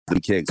The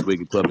Kicks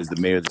Wicked Club is the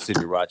mayor of the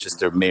city of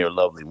Rochester, Mayor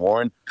Lovely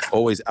Warren,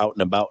 always out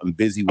and about and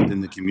busy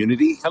within the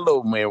community.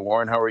 Hello, Mayor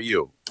Warren. How are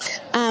you?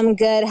 I'm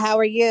good. How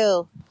are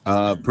you?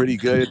 Pretty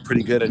good,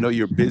 pretty good. I know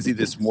you're busy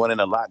this morning,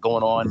 a lot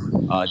going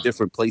on,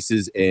 different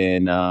places,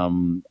 and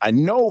I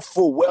know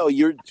full well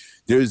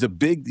there's a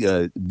big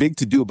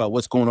to do about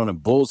what's going on in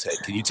Bull's Head.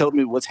 Can you tell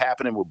me what's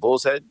happening with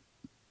Bull's Head?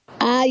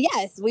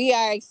 Yes, we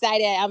are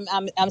excited.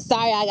 I'm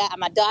sorry.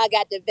 My dog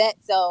got the vet,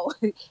 so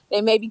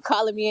they may be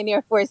calling me in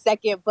there for a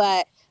second.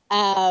 But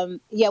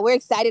yeah, we're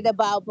excited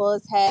about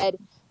Bull's Head.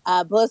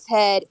 Bull's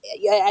Head,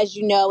 as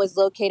you know, is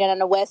located on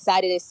the west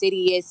side of the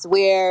city. It's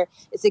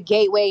a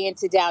gateway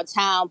into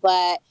downtown.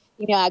 But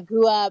I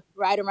grew up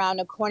right around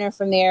the corner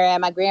from there at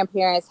my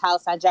grandparents'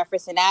 house on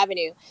Jefferson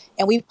Avenue,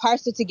 and we've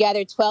parceled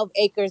together 12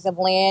 acres of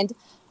land.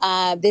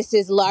 This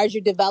is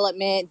larger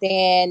development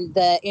than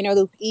the Inner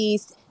Loop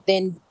East,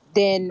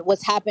 than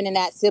what's happening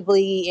at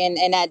Sibley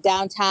and at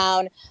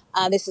downtown.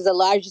 This is the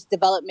largest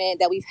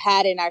development that we've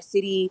had in our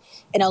city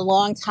in a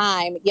long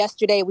time.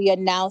 Yesterday, we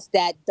announced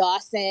that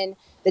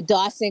the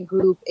Dawson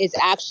Group, is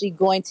actually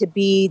going to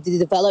be the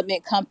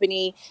development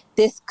company.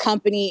 This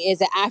company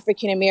is an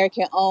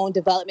African-American owned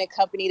development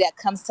company that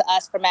comes to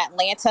us from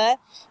Atlanta.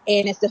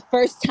 And it's the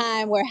first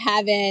time we're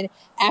having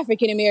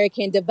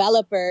African-American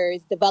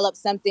developers develop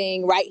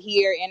something right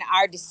here in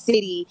our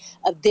city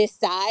of this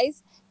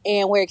size.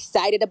 And we're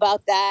excited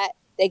about that.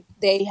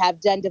 They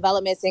have done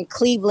developments in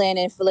Cleveland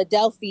and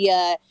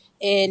Philadelphia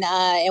in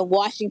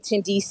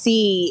Washington,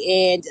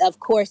 D.C., and of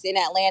course in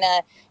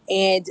Atlanta.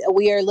 And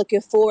we are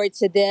looking forward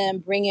to them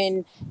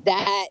bringing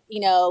that,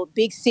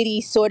 big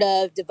city sort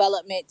of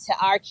development to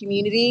our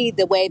community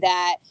the way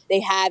that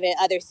they have in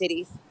other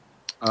cities.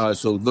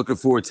 So looking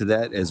forward to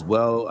that as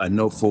well. I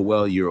know full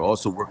well you're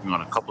also working on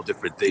a couple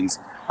different things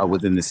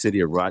within the city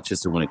of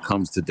Rochester when it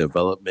comes to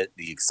development,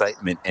 the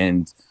excitement,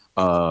 and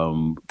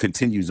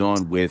continues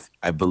on with,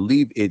 I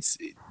believe it's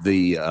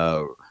the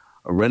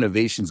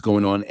renovations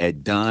going on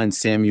at Don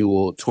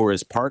Samuel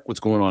Torres Park.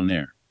 What's going on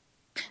there?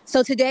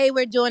 So today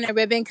we're doing a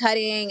ribbon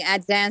cutting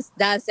at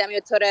Don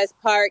Samuel Torres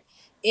Park.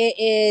 It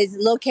is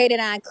located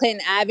on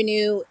Clinton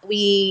Avenue.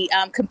 We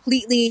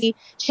completely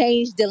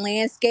changed the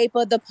landscape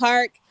of the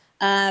park.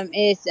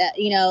 It's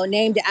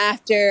named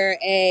after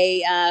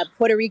a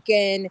Puerto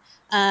Rican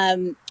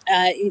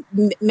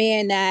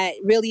man that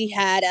really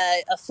had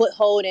a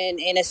foothold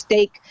and a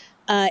stake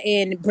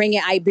in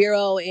bringing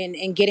Ibero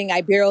and getting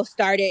Ibero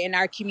started in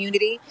our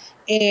community.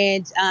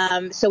 And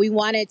so we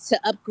wanted to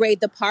upgrade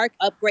the park,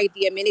 upgrade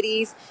the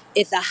amenities.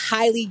 It's a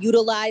highly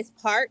utilized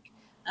park.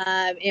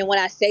 And when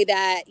I say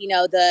that,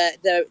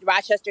 the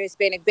Rochester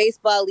Hispanic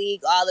Baseball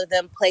League, all of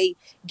them play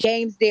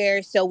games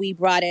there. So we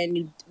put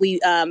in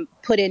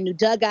new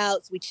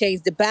dugouts. We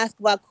changed the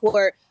basketball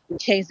court. We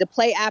changed the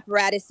play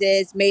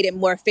apparatuses, made it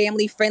more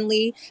family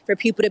friendly for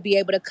people to be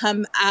able to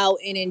come out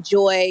and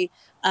enjoy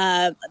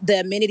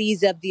the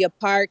amenities of the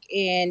park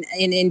and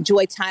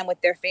enjoy time with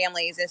their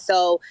families. And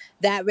so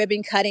that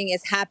ribbon cutting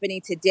is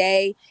happening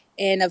today.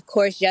 And of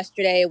course,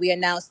 yesterday we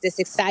announced this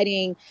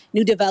exciting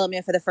new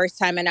development for the first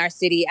time in our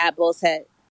city at Bull's Head.